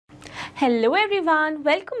Hello everyone,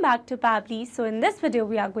 welcome back to Pabbly. So in this video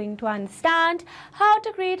we are going to understand how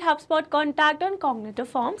to create HubSpot contact on Cognito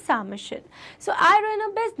Forms submission. So I run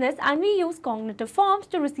a business and we use Cognito Forms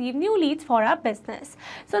to receive new leads for our business.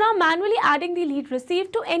 So now manually adding the lead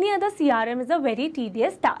received to any other CRM is a very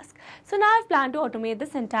tedious task. So now I've planned to automate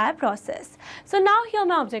this entire process. So now here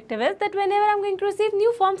my objective is that whenever I'm going to receive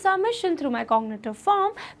new form submission through my Cognito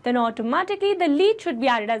form, then automatically the lead should be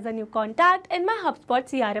added as a new contact in my HubSpot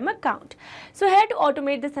CRM account. So here to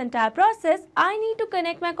automate this entire process, I need to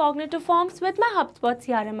connect my Cognito Forms with my HubSpot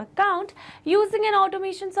CRM account using an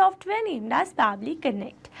automation software named as Pabbly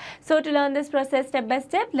Connect. So to learn this process step by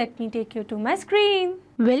step, let me take you to my screen.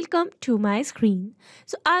 Welcome to my screen.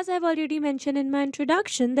 So as I've already mentioned in my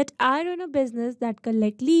introduction that I run a business that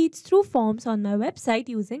collect leads through forms on my website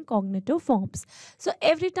using Cognito Forms. So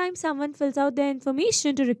every time someone fills out their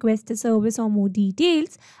information to request a service or more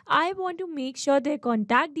details, I want to make sure their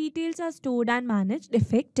contact details are stored and managed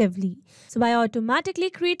effectively. So by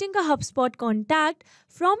automatically creating a HubSpot contact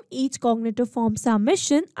from each Cognito Form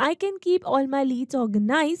submission, I can keep all my leads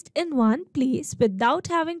organized in one place without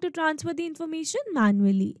having to transfer the information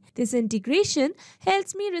manually. This integration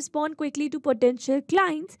helps me respond quickly to potential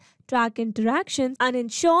clients, track interactions, and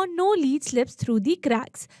ensure no lead slips through the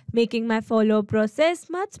cracks, making my follow-up process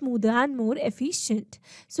much smoother and more efficient.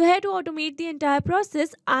 So here to automate the entire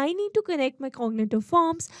process, I need to connect my Cognito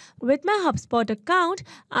Forms with my HubSpot account,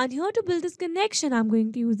 and here to build this connection, I'm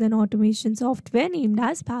going to use an automation software named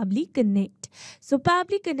as Pabbly Connect. So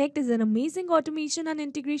Pabbly Connect is an amazing automation and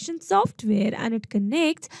integration software, and it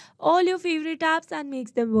connects all your favorite apps and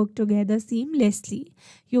makes them work together seamlessly.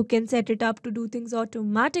 You can set it up to do things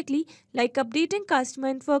automatically, like updating customer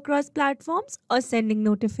info across platforms or sending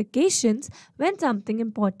notifications when something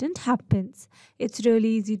important happens. It's really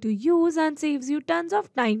easy to use and saves you tons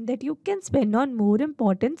of time that you can spend on more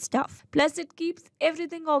important stuff. Plus, it keeps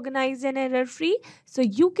everything organized and error-free, so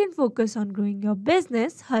you can focus on growing your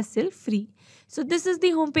business hassle-free. So this is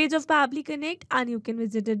the homepage of Pabbly Connect, and you can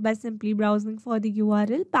visit it by simply browsing for the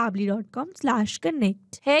URL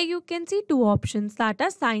pabbly.com/connect. Here you can see two options, that are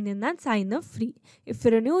sign in and sign up free. If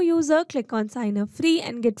you're a new user, click on sign up free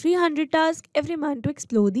and get 300 tasks every month to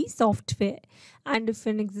explore the software. And if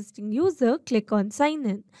you're an existing user, click on sign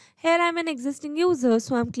in. Here I'm an existing user,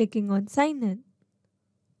 so I'm clicking on sign in.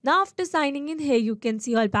 Now after signing in, here you can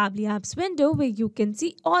see all Pabbly apps window where you can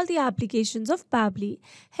see all the applications of Pabbly.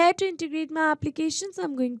 Here to integrate my applications,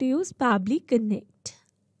 I'm going to use Pabbly Connect.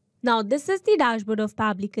 Now this is the dashboard of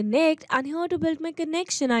Pabbly Connect, and here to build my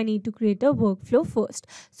connection I need to create a workflow first.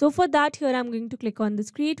 So for that, here I'm going to click on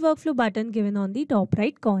this create workflow button given on the top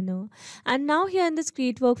right corner. And now here in this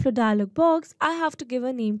create workflow dialog box, I have to give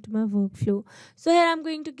a name to my workflow. So here I'm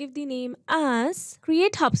going to give the name as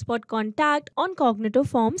create HubSpot contact on Cognito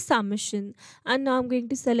Forms submission. And now I'm going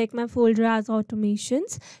to select my folder as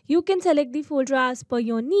automations. You can select the folder as per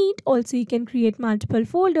your need. Also you can create multiple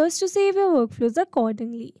folders to save your workflows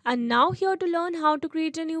accordingly. And now here to learn how to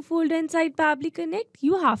create a new folder inside Pabbly Connect,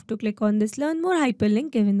 you have to click on this learn more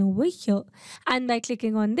hyperlink given over here. And by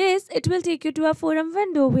clicking on this, it will take you to a forum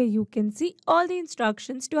window where you can see all the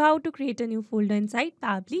instructions to how to create a new folder inside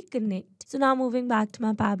Pabbly Connect. So now moving back to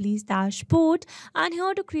my Pabbly's dashboard, and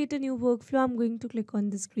here to create a new workflow, I'm going to click on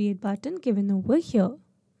this create button given over here.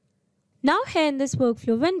 Now here in this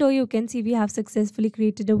workflow window, you can see we have successfully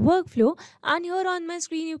created a workflow, and here on my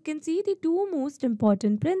screen you can see the two most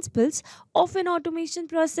important principles of an automation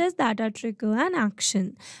process, that are trigger and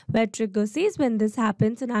action. Where trigger says when this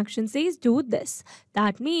happens and action says do this.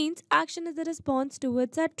 That means action is a response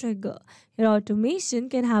towards a trigger. Your automation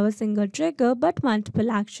can have a single trigger but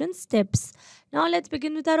multiple action steps. Now let's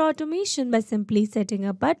begin with our automation by simply setting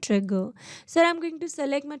up a trigger. So I'm going to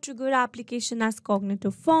select my trigger application as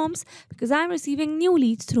Cognito Forms because I'm receiving new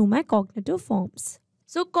leads through my Cognito Forms.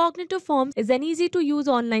 So Cognito Forms is an easy to use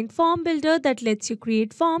online form builder that lets you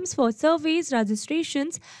create forms for surveys,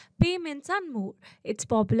 registrations, payments and more. It's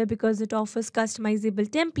popular because it offers customizable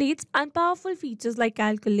templates and powerful features like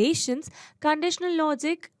calculations, conditional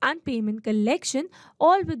logic and payment collection,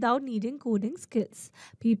 all without needing coding skills.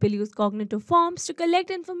 People use Cognito Forms to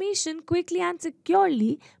collect information quickly and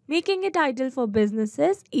securely, making it ideal for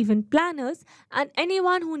businesses, event planners and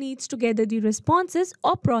anyone who needs to gather the responses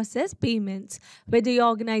or process payments. Whether you're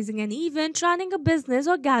organizing an event, running a business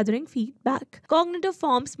or gathering feedback, Cognito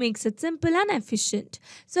Forms makes it simple and efficient.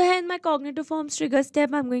 So here in my Cognito Forms trigger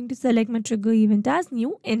step, I'm going to select my trigger event as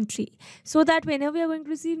new entry. So that whenever we are going to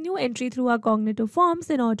receive new entry through our Cognito Forms,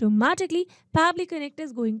 then automatically Pabbly Connect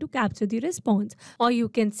is going to capture the response. Or you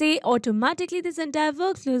can say automatically this entire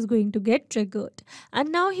workflow is going to get triggered.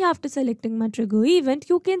 And now here after selecting my trigger event,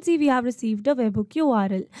 you can see we have received a webhook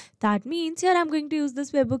URL. That means here I'm going to use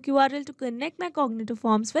this webhook URL to connect my Cognito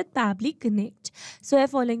Forms with Pabbly Connect. So here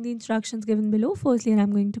following the instructions given below, firstly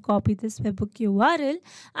I'm going to copy this webhook URL,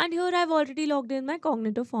 and here I've already logged in my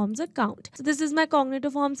Cognito Forms account. So this is my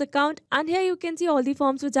Cognito Forms account, and here you can see all the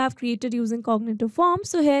forms which I've created using Cognito Forms.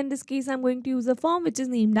 So here in this case I'm going to use a form which is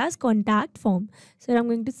named as contact form. So I'm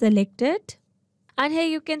going to select it. And here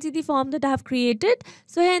you can see the form that I have created.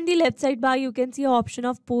 So here in the left side bar, you can see an option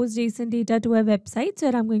of post JSON data to a website. So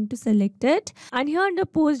here I'm going to select it. And here under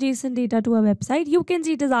post JSON data to a website, you can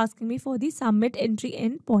see it is asking me for the submit entry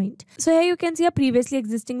endpoint. So here you can see a previously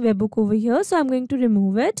existing webhook over here. So I'm going to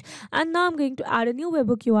remove it. And now I'm going to add a new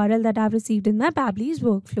webhook URL that I've received in my Pabbly's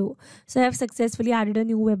workflow. So I have successfully added a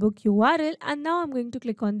new webhook URL. And now I'm going to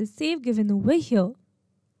click on the save given over here.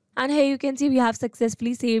 And here you can see we have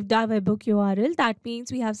successfully saved our webhook URL. That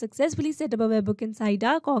means we have successfully set up a webhook inside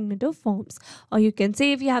our Cognito Forms. Or you can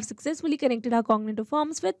say we have successfully connected our Cognito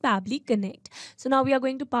Forms with Pabbly Connect. So now we are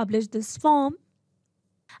going to publish this form.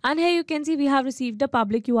 And here you can see we have received a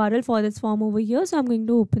public URL for this form over here. So I'm going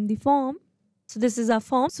to open the form. So this is our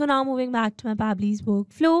form. So now moving back to my Pabbly's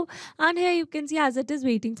workflow, and here you can see as it is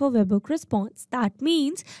waiting for webhook response. That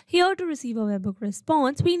means here to receive a webhook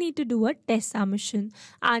response, we need to do a test submission.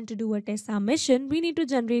 And to do a test submission, we need to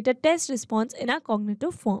generate a test response in our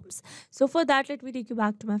Cognito Forms. So for that, let me take you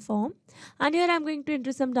back to my form. And here I'm going to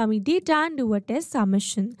enter some dummy data and do a test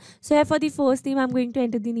submission. So here for the first name, I'm going to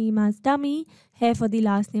enter the name as dummy. Here for the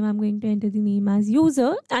last name, I'm going to enter the name as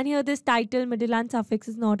user. And here this title, middle and suffix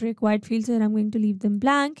is not required field, so here I'm going to leave them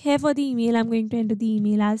blank. Here for the email, I'm going to enter the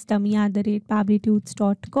email as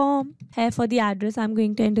dummy@pabblytunes.com. Here for the address, I'm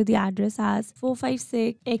going to enter the address as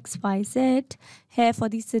 456XYZ. Here for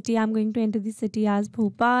the city, I'm going to enter the city as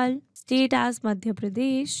Bhopal. State as Madhya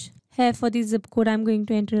Pradesh. Here for the zip code, I'm going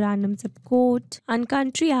to enter random zip code. And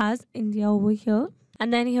country as India over here.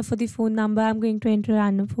 And then here for the phone number, I'm going to enter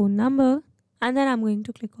random phone number. And then I'm going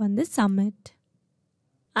to click on this submit.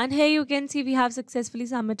 And here you can see we have successfully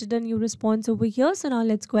submitted a new response over here. So now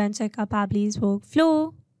let's go and check our Pabbly's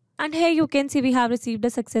workflow. And here you can see we have received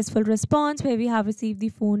a successful response where we have received the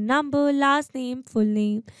phone number, last name, full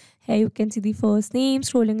name. Here you can see the first name,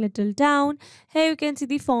 scrolling little down. Here you can see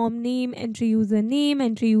the form name, entry user name,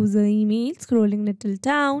 entry user email, scrolling little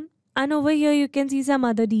down. And over here you can see some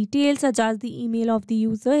other details such as the email of the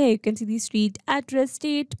user. Here you can see the street address,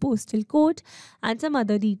 state, postal code, and some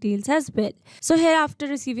other details as well. So here after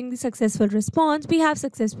receiving the successful response, we have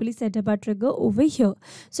successfully set up our trigger over here.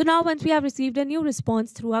 So now once we have received a new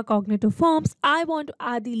response through our Cognito Forms, I want to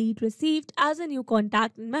add the lead received as a new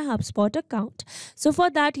contact in my HubSpot account. So for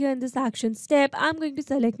that, here in this action step, I'm going to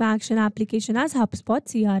select my action application as HubSpot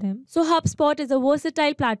CRM. So HubSpot is a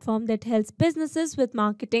versatile platform that helps businesses with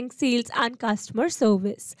marketing, sales, and customer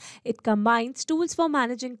service. It combines tools for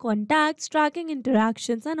managing contacts, tracking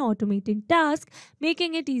interactions, and automating tasks,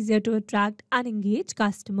 making it easier to attract and engage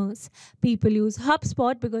customers. People use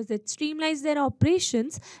HubSpot because it streamlines their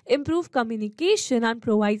operations, improves communication, and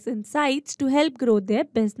provides insights to help grow their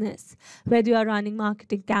business. Whether you are running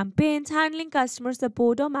marketing campaigns, handling customer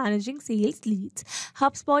support, or managing sales leads,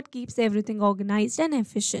 HubSpot keeps everything organized and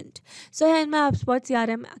efficient. So here in my HubSpot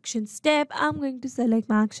CRM action step, I'm going to select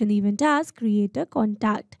my action event as create a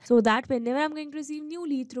contact, so that whenever I'm going to receive new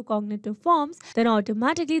lead through Cognito Forms, then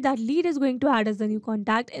automatically that lead is going to add as a new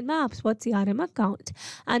contact in my HubSpot CRM account.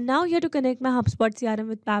 And now here to connect my HubSpot CRM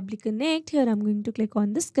with Pabbly Connect, here I'm going to click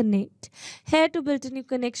on this connect. Here to build a new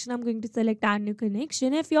connection, I'm going to select add new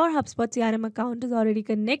connection. If your HubSpot CRM account is already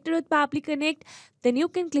connected with Pabbly Connect, then you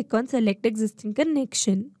can click on select existing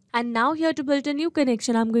connection. And now here to build a new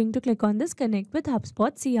connection, I'm going to click on this connect with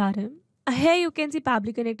HubSpot CRM. Here you can see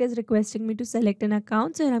Pabbly Connect is requesting me to select an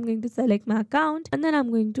account. So here I'm going to select my account and then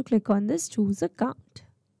I'm going to click on this choose account.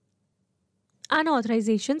 And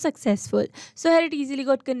authorization successful. So here it easily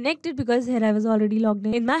got connected because here I was already logged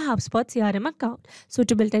in my HubSpot CRM account. So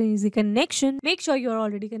to build an easy connection, make sure you're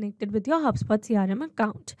already connected with your HubSpot CRM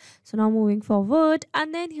account. So now moving forward,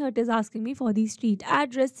 and then here it is asking me for the street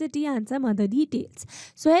address, city, and some other details.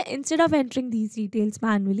 So here instead of entering these details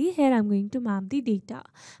manually, here I'm going to map the data.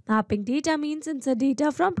 Mapping data means insert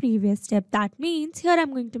data from previous step. That means here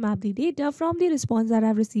I'm going to map the data from the response that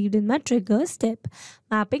I've received in my trigger step.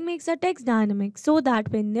 Mapping makes our text dynamic dynamic, so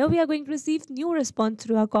that whenever we are going to receive new response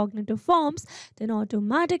through our Cognito Forms, then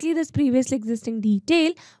automatically this previously existing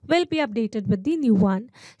detail will be updated with the new one.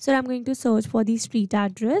 So I'm going to search for the street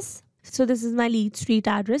address. So this is my lead street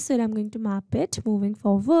address, so I'm going to map it. Moving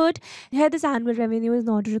forward, here this annual revenue is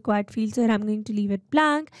not a required field, so I'm going to leave it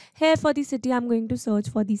blank. Here for the city, I'm going to search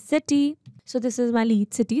for the city. So this is my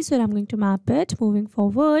lead city, so I'm going to map it. Moving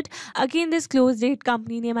forward, again this close date,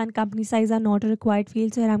 company name and company size are not a required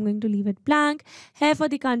field, so I'm going to leave it blank. Here for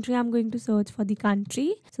the country, I'm going to search for the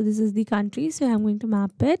country. So this is the country, so I'm going to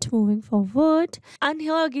map it. Moving forward, and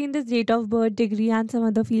here again this date of birth, degree and some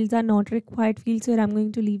other fields are not required fields, so I'm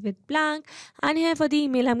going to leave it blank. And here for the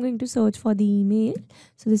email, I'm going to search for the email.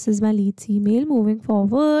 So this is my lead's email. Moving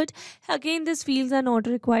forward, again these fields are not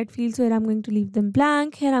required fields, so I'm going to leave them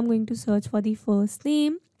blank. Here I'm going to search for the first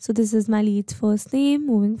name. So this is my lead's first name.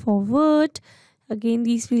 Moving forward, again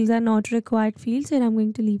these fields are not required fields, so I'm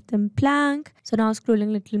going to leave them blank. So now scrolling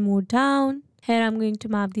a little more down, here I'm going to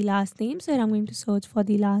map the last name, so I'm going to search for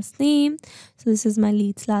the last name. So this is my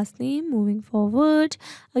lead's last name. Moving forward,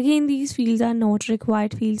 again these fields are not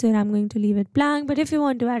required fields, so I'm going to leave it blank. But if you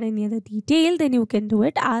want to add any other detail, then you can do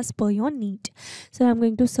it as per your need. So I'm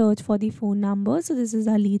going to search for the phone number. So this is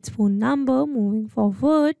our lead's phone number. Moving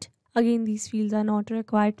forward, again these fields are not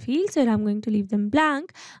required fields, so I'm going to leave them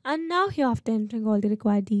blank. And now here, after entering all the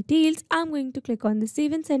required details, I'm going to click on the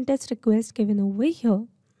save and send test request given over here.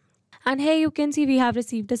 And here you can see we have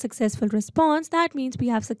received a successful response. That means we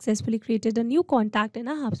have successfully created a new contact in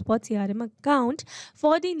our HubSpot CRM account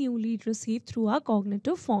for the new lead received through our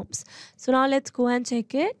Cognito Forms. So now let's go and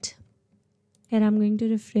check it. Here I'm going to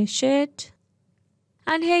refresh it.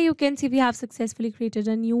 And here you can see we have successfully created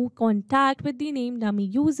a new contact with the name dummy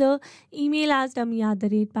user, email as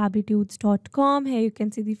dummy@pabblytudes.com. Here you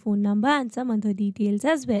can see the phone number and some other details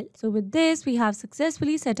as well. So with this, we have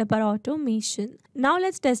successfully set up our automation. Now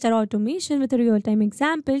let's test our automation with a real-time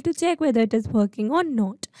example to check whether it is working or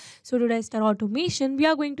not. So to test our automation, we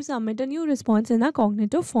are going to submit a new response in our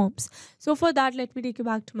Cognito Forms. So for that, let me take you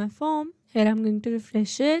back to my form. Here I'm going to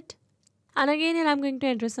refresh it. And again here I'm going to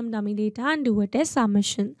enter some dummy data and do a test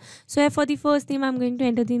submission. So here for the first name, I'm going to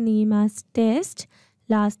enter the name as test,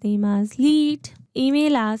 last name as lead,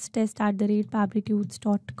 email as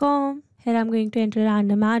test@pabblytudes.com. Here I'm going to enter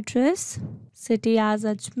random address, city as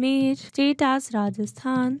Ajmer, state as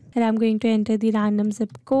Rajasthan. Here I'm going to enter the random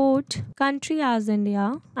zip code, country as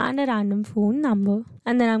India, and a random phone number.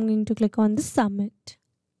 And then I'm going to click on the submit.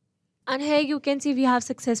 And here you can see we have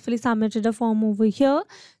successfully submitted a form over here.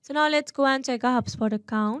 So now let's go and check our HubSpot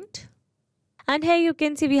account. And here you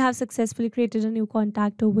can see we have successfully created a new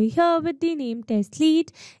contact over here with the name test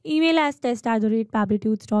lead, email as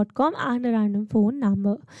test@pabblytudes.com, and a random phone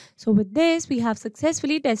number. So with this, we have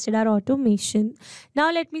successfully tested our automation.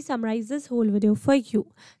 Now let me summarize this whole video for you.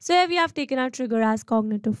 So here we have taken our trigger as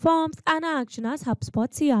Cognito Forms and our action as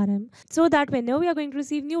HubSpot CRM. So that whenever we are going to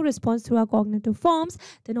receive new response through our Cognito Forms,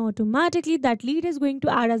 then automatically that lead is going to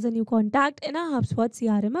add as a new contact in our HubSpot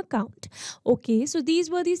CRM account. Okay, so these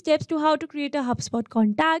were the steps to how to create a HubSpot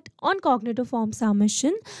contact on Cognito Forms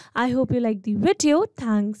submission. I hope you liked the video.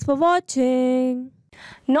 Thanks for watching.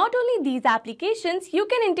 Not only these applications, you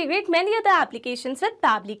can integrate many other applications with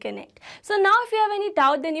Pabbly Connect. So now if you have any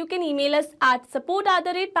doubt, then you can email us at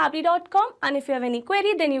support@pabbly.com, and if you have any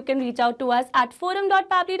query, then you can reach out to us at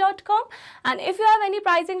forum.pabbly.com, and if you have any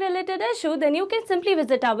pricing related issue, then you can simply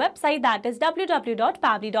visit our website, that is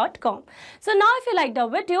www.pabbly.com. So now if you liked our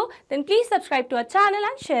video, then please subscribe to our channel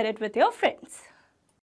and share it with your friends.